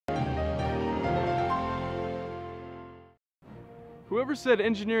Whoever said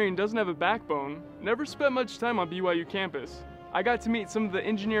engineering doesn't have a backbone never spent much time on BYU campus. I got to meet some of the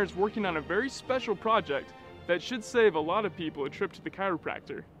engineers working on a very special project that should save a lot of people a trip to the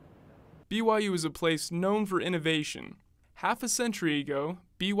chiropractor. BYU is a place known for innovation. Half a century ago,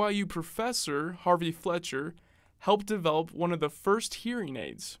 BYU professor Harvey Fletcher helped develop one of the first hearing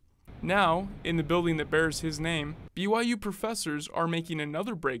aids. Now, in the building that bears his name, BYU professors are making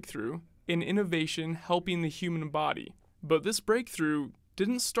another breakthrough in innovation helping the human body. But this breakthrough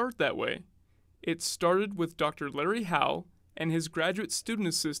didn't start that way. It started with Dr. Larry Howell and his graduate student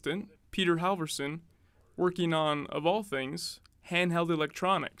assistant, Peter Halverson, working on, of all things, handheld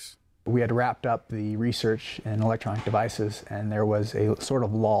electronics. We had wrapped up the research in electronic devices, and there was a sort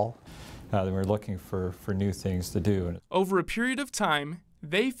of lull. We were looking for new things to do. Over a period of time,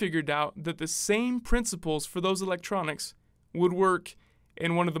 they figured out that the same principles for those electronics would work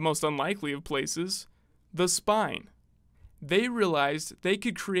in one of the most unlikely of places, the spine. They realized they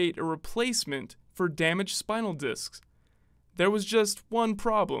could create a replacement for damaged spinal discs. There was just one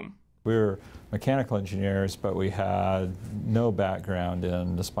problem. We were mechanical engineers, but we had no background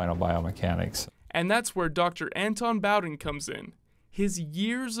in the spinal biomechanics. And that's where Dr. Anton Bowden comes in. His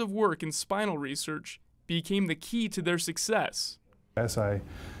years of work in spinal research became the key to their success. As I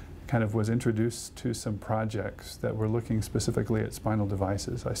kind of was introduced to some projects that were looking specifically at spinal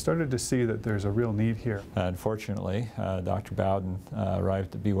devices, I started to see that there's a real need here. Unfortunately, Dr. Bowden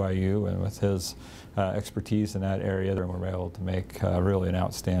arrived at BYU, and with his expertise in that area, we were able to make really an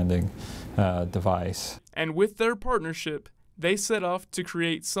outstanding device. And with their partnership, they set off to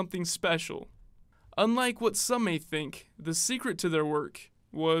create something special. Unlike what some may think, the secret to their work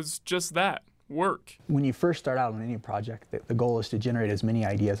was just that. Work. When you first start out on any project, the goal is to generate as many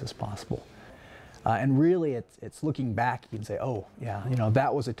ideas as possible. And really, it's looking back, you can say, oh, yeah, you know,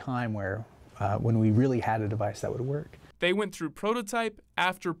 that was a time where when we really had a device that would work. They went through prototype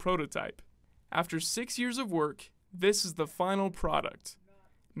after prototype. After 6 years of work, this is the final product.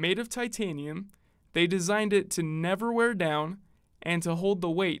 Made of titanium, they designed it to never wear down and to hold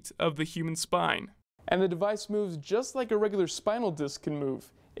the weight of the human spine. And the device moves just like a regular spinal disc can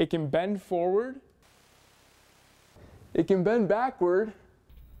move. It can bend forward, it can bend backward,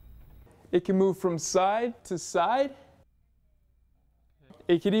 it can move from side to side,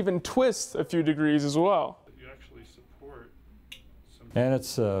 it can even twist a few degrees as well. You actually support And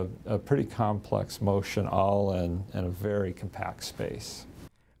it's a pretty complex motion, all in a very compact space.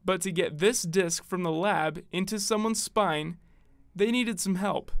 But to get this disc from the lab into someone's spine, they needed some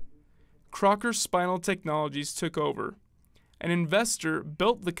help. Crocker Spinal Technologies took over. An investor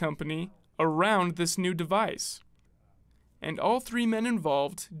built the company around this new device. And all three men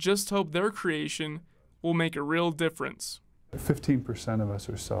involved just hope their creation will make a real difference. 15% of us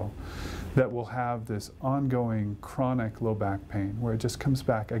or so that will have this ongoing chronic low back pain where it just comes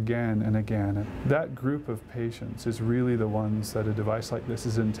back again and again. And that group of patients is really the ones that a device like this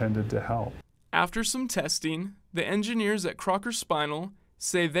is intended to help. After some testing, the engineers at Crocker Spinal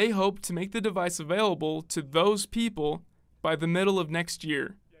say they hope to make the device available to those people by the middle of next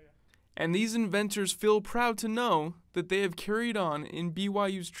year. And these inventors feel proud to know that they have carried on in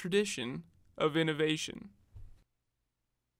BYU's tradition of innovation.